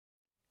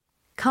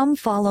Come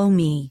follow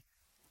me.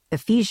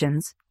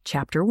 Ephesians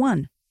chapter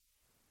 1.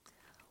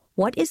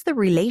 What is the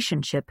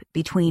relationship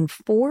between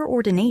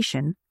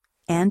foreordination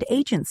and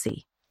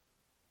agency?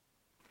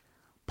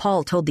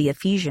 Paul told the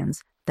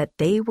Ephesians that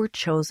they were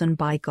chosen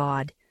by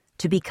God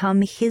to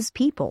become his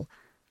people,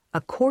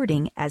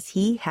 according as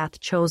he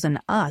hath chosen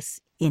us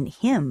in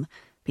him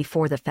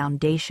before the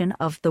foundation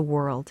of the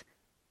world.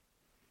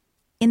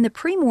 In the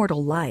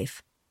premortal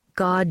life,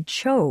 God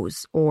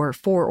chose or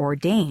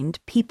foreordained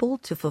people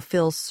to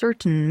fulfill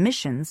certain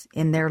missions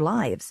in their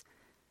lives.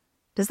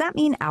 Does that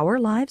mean our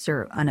lives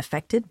are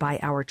unaffected by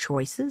our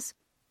choices?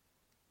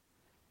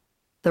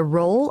 The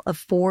role of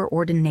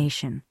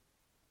foreordination.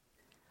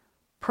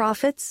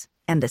 Prophets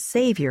and the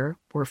Savior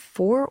were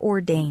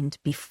foreordained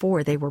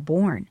before they were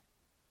born.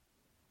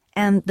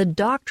 And the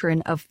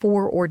doctrine of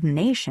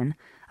foreordination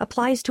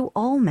applies to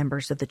all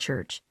members of the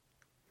church.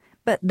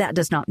 But that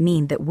does not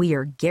mean that we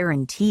are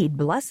guaranteed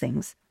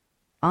blessings.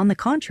 On the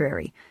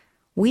contrary,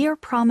 we are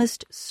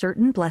promised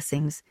certain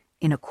blessings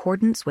in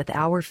accordance with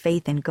our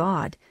faith in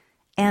God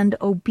and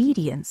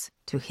obedience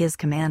to His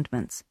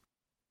commandments.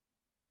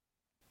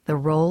 The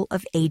role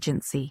of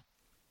agency.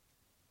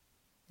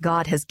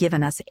 God has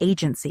given us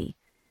agency,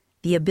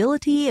 the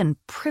ability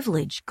and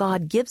privilege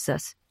God gives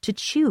us to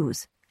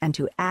choose and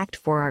to act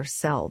for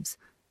ourselves.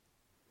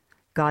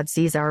 God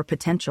sees our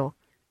potential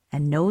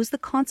and knows the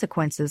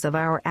consequences of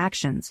our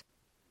actions,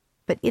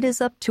 but it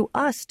is up to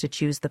us to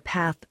choose the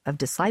path of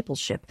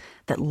discipleship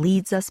that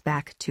leads us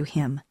back to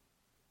Him.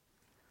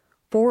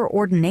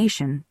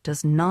 Foreordination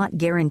does not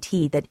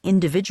guarantee that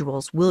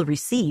individuals will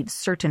receive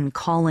certain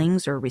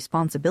callings or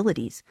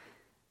responsibilities.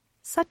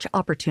 Such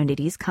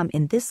opportunities come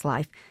in this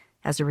life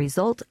as a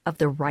result of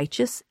the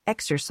righteous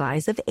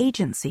exercise of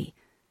agency,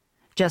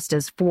 just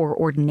as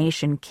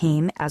foreordination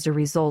came as a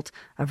result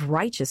of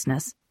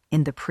righteousness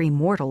in the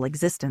premortal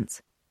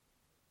existence.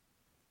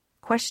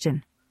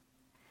 Question: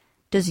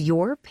 does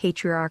your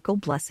patriarchal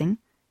blessing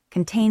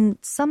contain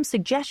some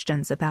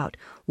suggestions about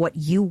what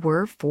you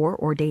were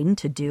foreordained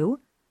to do?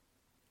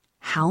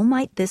 How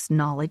might this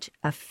knowledge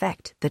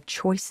affect the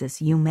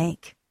choices you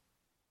make?